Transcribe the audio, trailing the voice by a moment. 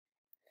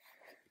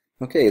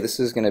Okay, this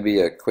is going to be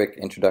a quick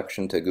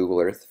introduction to Google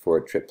Earth for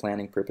trip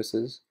planning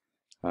purposes.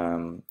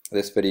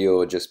 This video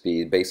will just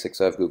be basics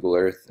of Google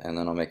Earth, and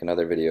then I'll make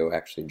another video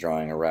actually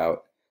drawing a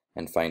route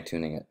and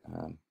fine-tuning it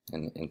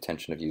in the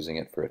intention of using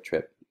it for a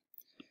trip.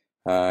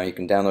 You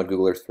can download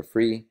Google Earth for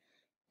free.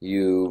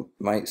 You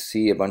might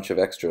see a bunch of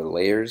extra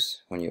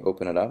layers when you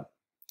open it up,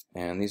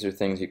 and these are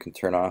things you can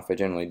turn off. I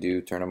generally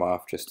do turn them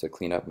off just to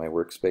clean up my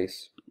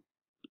workspace.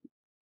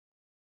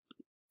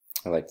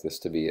 I like this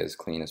to be as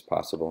clean as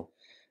possible.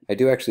 I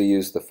do actually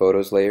use the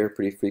photos layer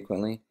pretty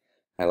frequently.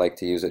 I like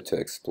to use it to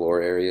explore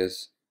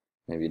areas,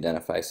 maybe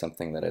identify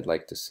something that I'd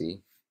like to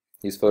see.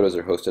 These photos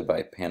are hosted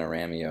by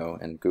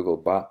Panoramio, and Google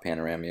bought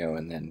Panoramio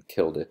and then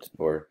killed it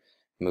or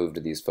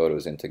moved these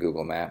photos into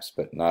Google Maps,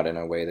 but not in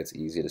a way that's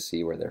easy to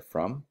see where they're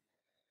from.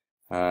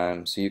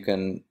 So you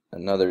can,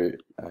 another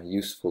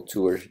useful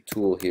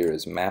tool here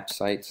is map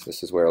sites.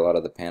 This is where a lot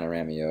of the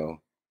Panoramio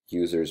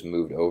users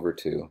moved over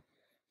to.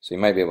 So you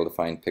might be able to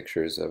find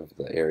pictures of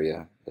the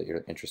area that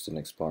you're interested in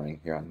exploring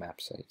here on map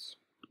sites.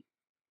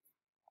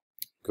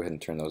 Go ahead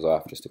and turn those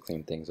off just to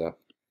clean things up.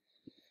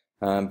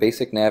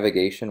 Basic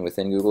navigation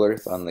within Google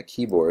Earth on the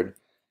keyboard,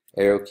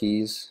 arrow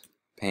keys,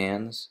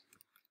 pans.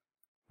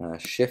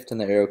 Shift and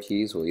the arrow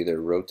keys will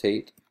either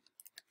rotate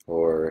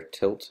or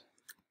tilt.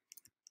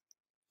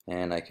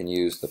 And I can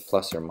use the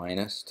plus or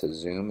minus to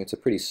zoom. It's a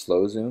pretty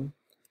slow zoom.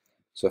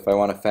 So if I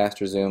want a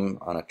faster zoom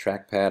on a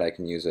trackpad, I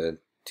can use a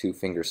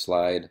 2-finger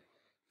slide.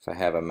 If I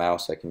have a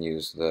mouse, I can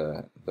use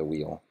the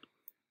wheel.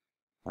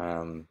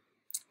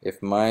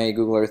 If my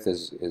Google Earth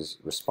is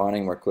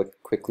responding more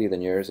quickly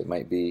than yours, it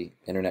might be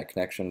internet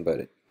connection,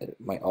 but it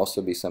might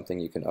also be something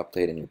you can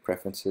update in your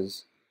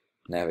preferences,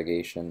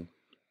 navigation,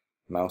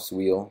 mouse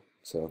wheel,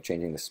 so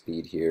changing the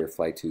speed here,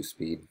 fly to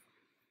speed.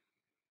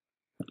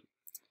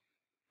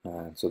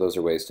 So those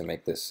are ways to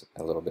make this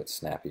a little bit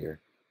snappier.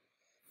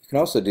 You can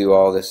also do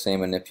all this same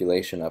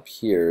manipulation up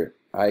here.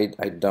 I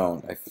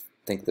don't. I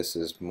think this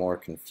is more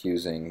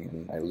confusing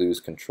and I lose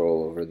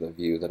control over the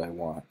view that I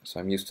want. So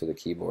I'm used to the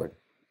keyboard.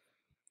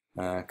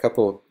 A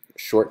couple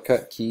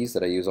shortcut keys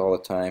that I use all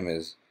the time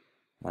is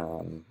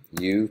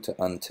U to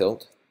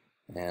untilt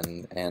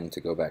and N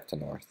to go back to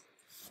north.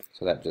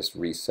 So that just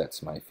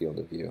resets my field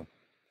of view,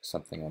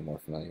 something I'm more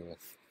familiar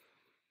with.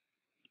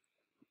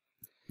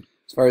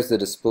 As far as the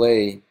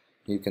display,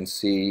 you can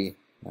see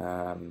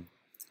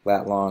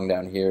lat long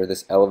down here.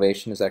 This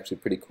elevation is actually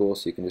pretty cool,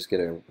 so you can just get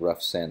a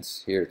rough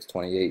sense. Here it's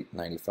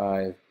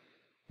 2895,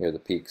 here the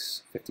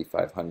peak's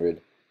 5500.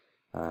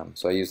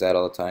 So I use that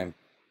all the time.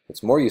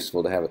 It's more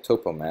useful to have a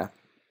topo map,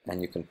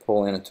 and you can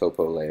pull in a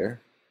topo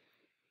layer.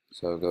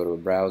 So go to a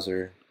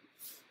browser.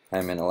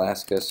 I'm in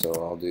Alaska, so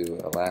I'll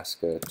do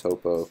Alaska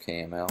Topo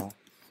KML.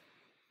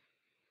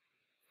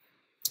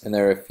 And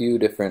there are a few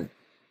different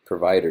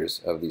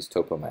providers of these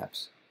topo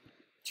maps.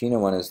 Gina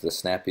one is the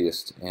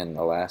snappiest in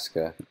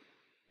Alaska,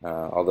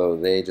 although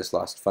they just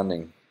lost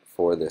funding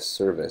for this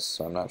service,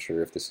 so I'm not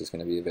sure if this is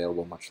going to be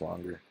available much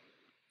longer.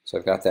 So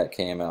I've got that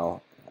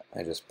KML,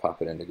 I just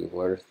pop it into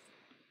Google Earth,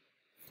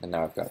 and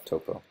now I've got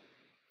topo.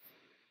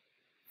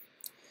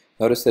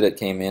 Notice that it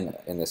came in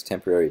this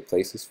temporary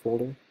places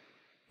folder,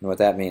 and what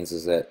that means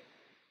is that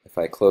if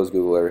I close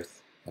Google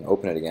Earth and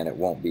open it again, it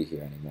won't be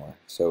here anymore.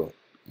 So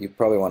you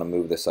probably want to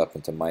move this up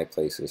into My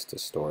Places to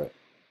store it.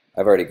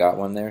 I've already got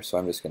one there, so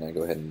I'm just going to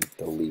go ahead and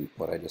delete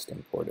what I just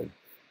imported.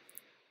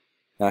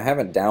 Now I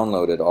haven't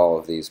downloaded all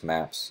of these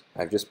maps.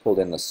 I've just pulled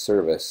in the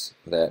service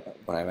that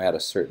when I'm at a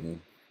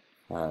certain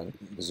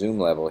zoom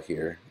level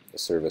here, the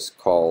service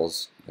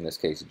calls, in this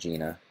case,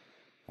 Gina,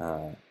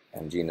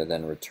 and Gina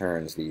then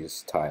returns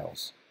these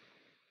tiles.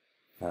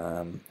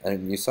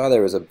 And you saw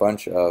there were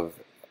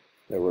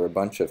a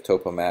bunch of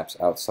topo maps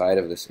outside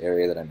of this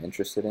area that I'm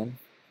interested in.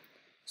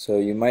 So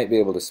you might be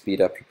able to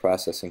speed up your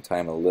processing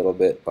time a little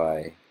bit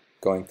by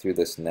going through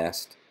this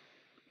nest,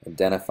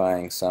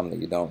 identifying some that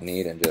you don't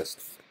need, and just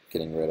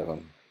getting rid of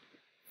them.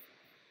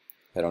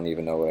 I don't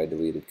even know what I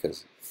deleted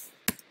because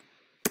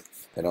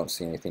I don't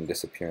see anything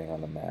disappearing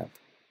on the map.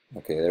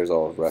 Okay, there's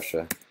all of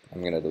Russia.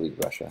 I'm going to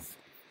delete Russia.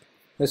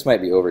 This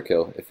might be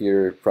overkill. If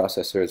your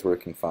processor is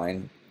working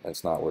fine,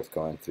 it's not worth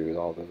going through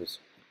all those.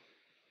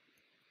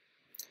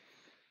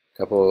 A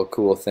couple of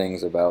cool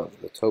things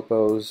about the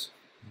topos.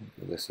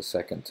 Give this a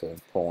second to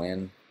pull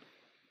in.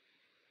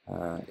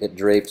 It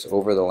drapes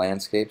over the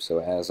landscape, so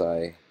as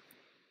I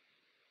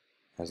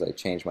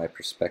change my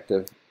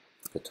perspective,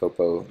 the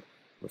topo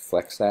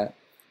reflects that.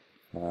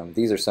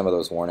 These are some of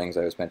those warnings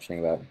I was mentioning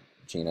about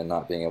Gina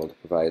not being able to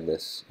provide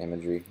this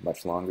imagery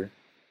much longer.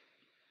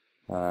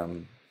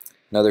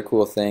 Another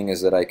cool thing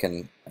is that I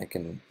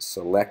can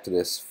select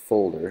this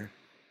folder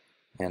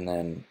and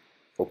then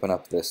open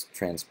up this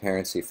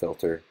transparency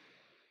filter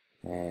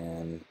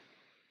and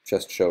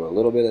just show a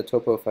little bit of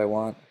topo if I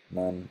want,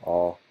 none,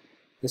 all.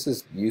 This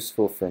is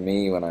useful for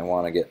me when I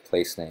want to get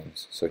place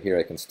names. So here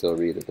I can still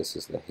read that this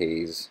is the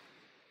Hayes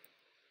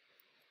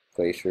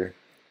Glacier.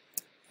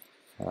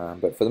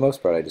 But for the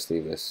most part I just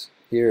leave this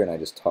here and I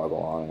just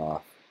toggle on and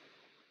off.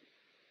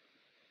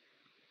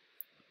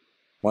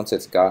 Once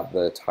it's got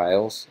the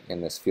tiles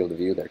in this field of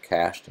view, they're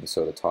cached, and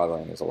so the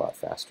toggling is a lot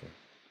faster.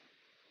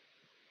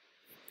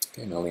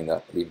 Okay, I'm going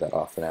to leave that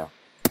off for now.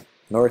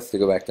 North, to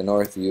go back to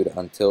north, view to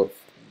untilt,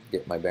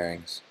 get my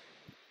bearings.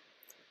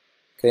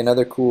 Okay,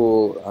 another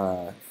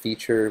cool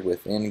feature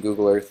within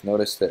Google Earth,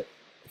 notice that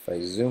if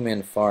I zoom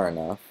in far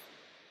enough,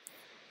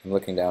 I'm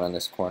looking down in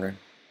this corner,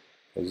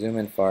 if I zoom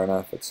in far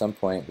enough, at some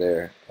point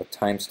there, a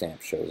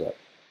timestamp shows up,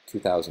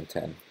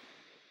 2010.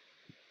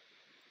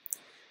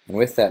 And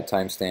with that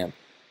timestamp,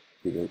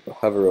 you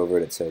hover over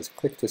it, it says,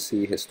 click to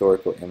see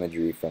historical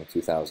imagery from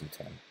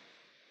 2010.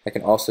 I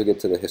can also get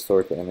to the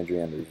historical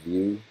imagery under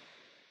View,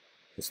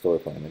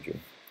 Historical Imagery.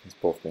 It's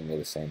both bring me to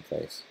the same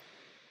place.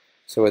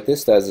 So what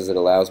this does is it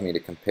allows me to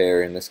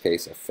compare, in this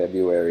case, a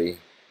February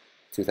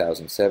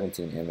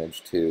 2017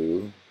 image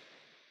to,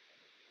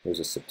 here's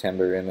a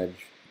September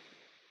image,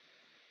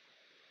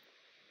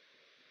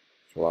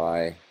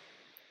 July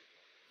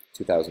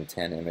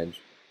 2010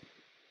 image,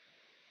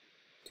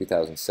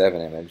 2007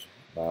 image.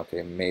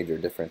 Okay, major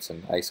difference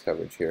in ice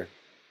coverage here.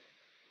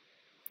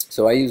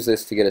 So I use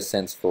this to get a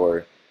sense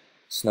for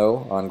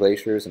snow on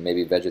glaciers and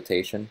maybe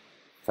vegetation.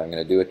 If I'm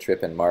going to do a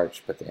trip in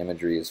March, but the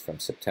imagery is from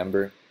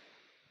September,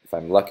 if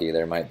I'm lucky,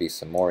 there might be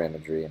some more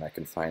imagery and I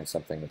can find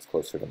something that's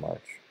closer to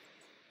March.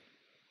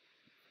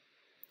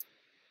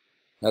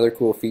 Another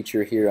cool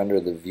feature here under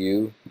the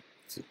view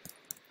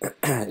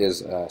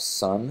is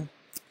sun.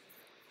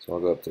 So I'll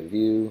go up to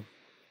View,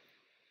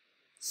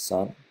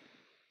 Sun.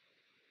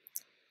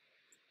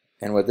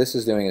 And what this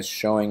is doing is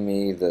showing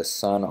me the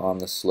sun on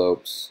the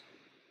slopes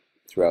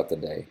throughout the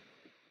day.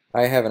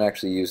 I haven't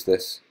actually used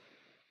this,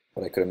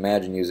 but I could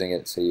imagine using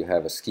it so you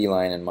have a ski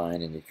line in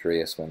mind and you're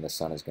curious when the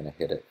sun is going to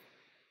hit it.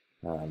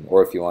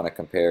 Or if you want to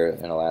compare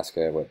in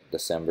Alaska what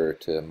December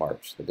to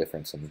March, the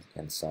difference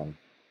in sun.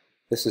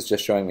 This is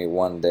just showing me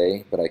one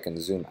day, but I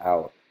can zoom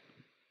out.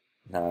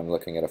 Now I'm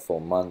looking at a full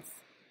month,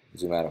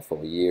 zoom out a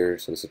full year,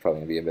 so this is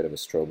probably going to be a bit of a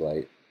strobe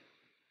light.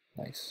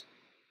 Nice.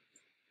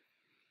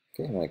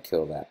 Okay, I'm going to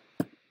kill that.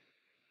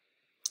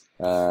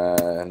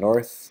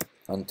 North,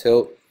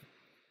 untilt.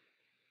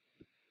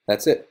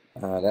 That's it.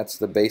 That's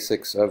the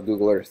basics of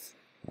Google Earth.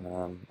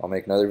 I'll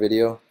make another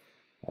video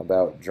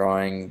about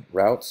drawing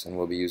routes, and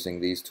we'll be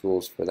using these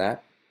tools for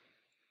that.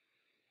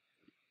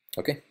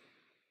 Okay.